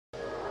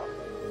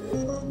The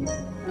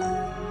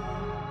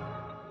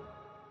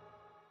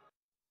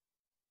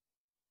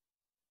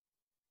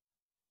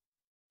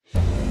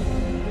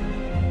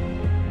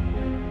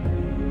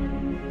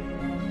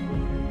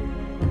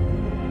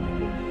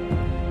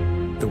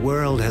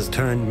world has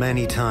turned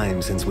many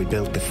times since we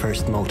built the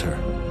first motor.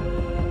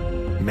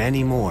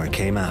 Many more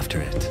came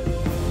after it.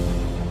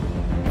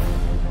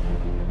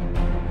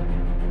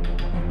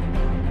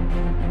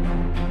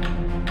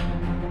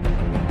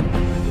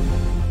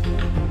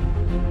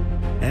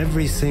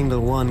 Every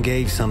single one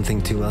gave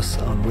something to us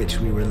on which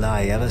we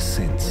rely ever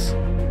since.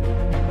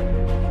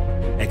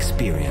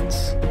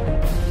 Experience.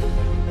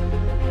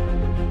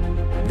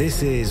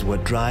 This is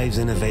what drives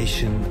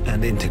innovation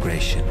and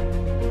integration.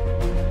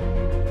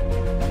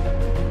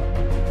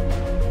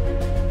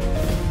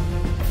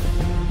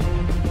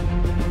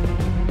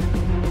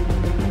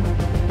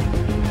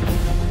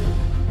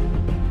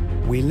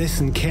 We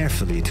listen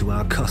carefully to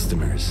our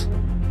customers.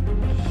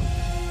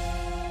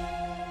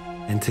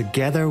 And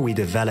together we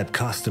develop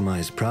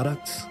customized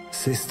products,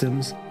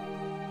 systems,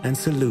 and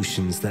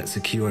solutions that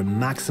secure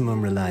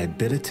maximum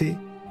reliability,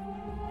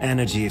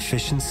 energy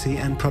efficiency,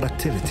 and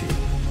productivity,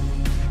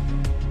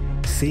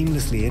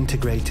 seamlessly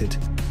integrated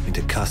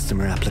into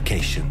customer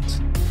applications.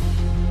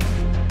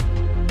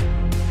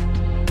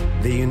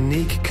 The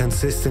unique,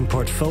 consistent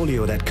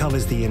portfolio that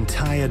covers the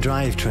entire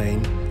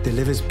drivetrain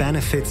delivers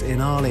benefits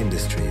in all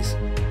industries,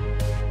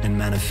 in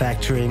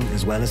manufacturing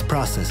as well as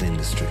process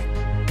industry.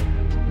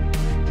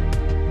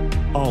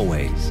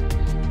 Always,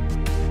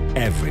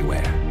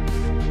 everywhere.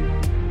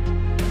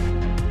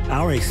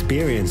 Our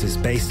experience is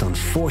based on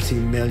 40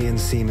 million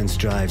Siemens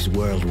drives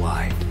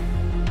worldwide.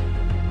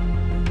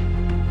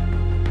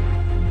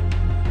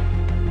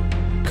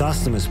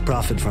 Customers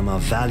profit from our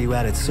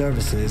value-added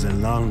services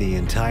along the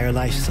entire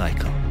life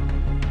cycle.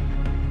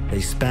 They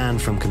span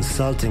from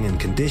consulting and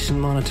condition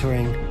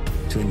monitoring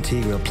to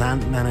integral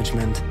plant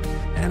management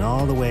and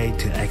all the way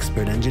to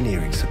expert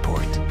engineering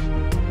support.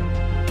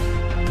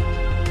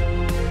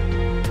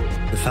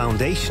 The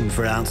foundation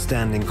for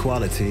outstanding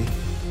quality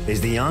is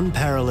the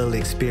unparalleled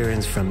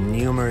experience from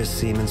numerous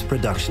Siemens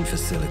production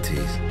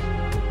facilities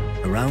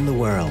around the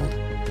world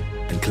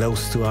and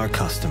close to our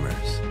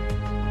customers.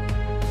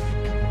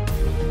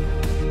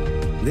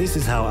 This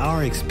is how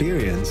our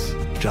experience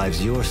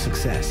drives your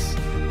success.